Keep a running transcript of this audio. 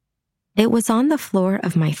It was on the floor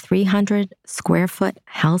of my 300 square foot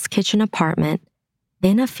Hell's Kitchen apartment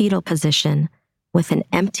in a fetal position with an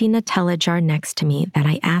empty Nutella jar next to me that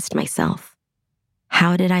I asked myself,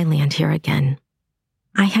 how did I land here again?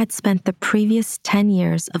 I had spent the previous 10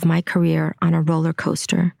 years of my career on a roller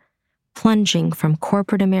coaster, plunging from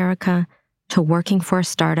corporate America to working for a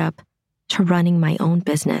startup to running my own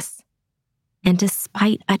business. And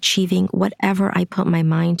despite achieving whatever I put my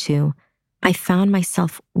mind to, I found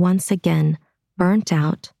myself once again burnt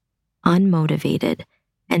out, unmotivated,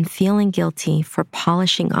 and feeling guilty for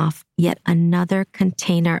polishing off yet another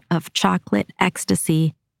container of chocolate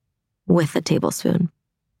ecstasy with a tablespoon.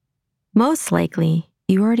 Most likely,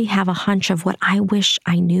 you already have a hunch of what I wish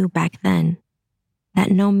I knew back then,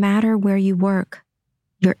 that no matter where you work,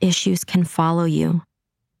 your issues can follow you.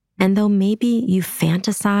 And though maybe you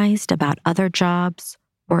fantasized about other jobs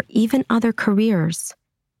or even other careers,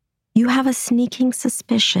 you have a sneaking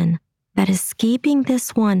suspicion that escaping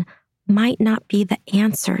this one might not be the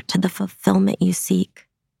answer to the fulfillment you seek.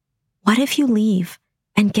 What if you leave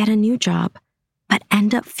and get a new job, but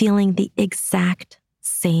end up feeling the exact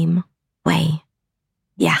same way?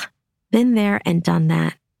 Yeah, been there and done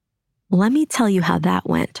that. Let me tell you how that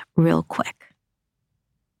went real quick.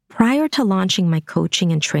 Prior to launching my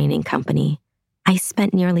coaching and training company, I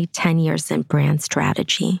spent nearly 10 years in brand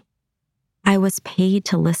strategy. I was paid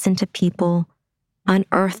to listen to people,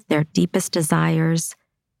 unearth their deepest desires,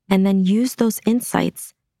 and then use those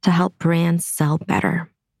insights to help brands sell better.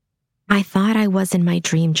 I thought I was in my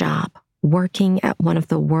dream job, working at one of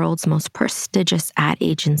the world's most prestigious ad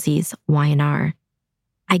agencies, Y&R.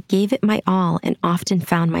 I gave it my all and often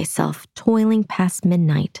found myself toiling past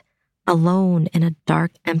midnight, alone in a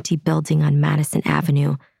dark, empty building on Madison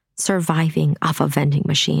Avenue, surviving off a vending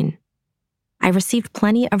machine. I received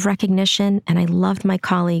plenty of recognition and I loved my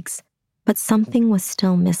colleagues, but something was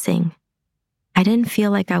still missing. I didn't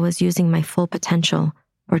feel like I was using my full potential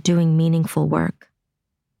or doing meaningful work.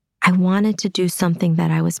 I wanted to do something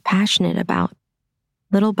that I was passionate about.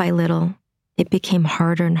 Little by little, it became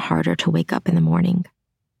harder and harder to wake up in the morning.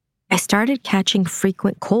 I started catching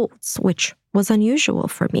frequent colds, which was unusual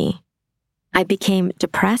for me. I became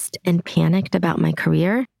depressed and panicked about my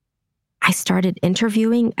career. I started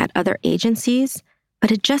interviewing at other agencies,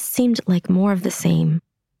 but it just seemed like more of the same.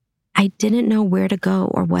 I didn't know where to go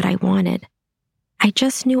or what I wanted. I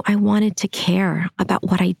just knew I wanted to care about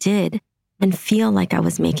what I did and feel like I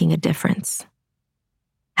was making a difference.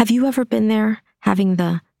 Have you ever been there having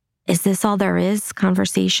the, is this all there is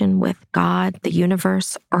conversation with God, the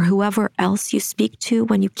universe, or whoever else you speak to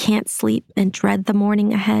when you can't sleep and dread the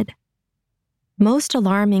morning ahead? Most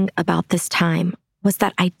alarming about this time was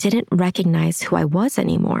that I didn't recognize who I was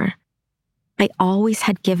anymore. I always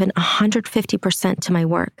had given 150% to my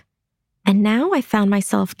work, and now I found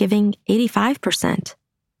myself giving 85%.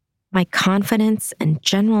 My confidence and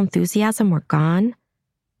general enthusiasm were gone.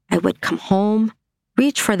 I would come home,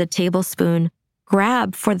 reach for the tablespoon,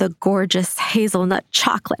 grab for the gorgeous hazelnut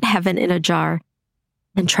chocolate heaven in a jar,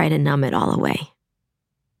 and try to numb it all away.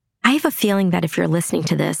 I have a feeling that if you're listening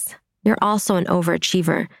to this, you're also an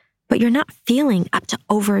overachiever, but you're not feeling up to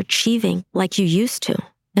overachieving like you used to.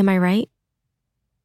 Am I right?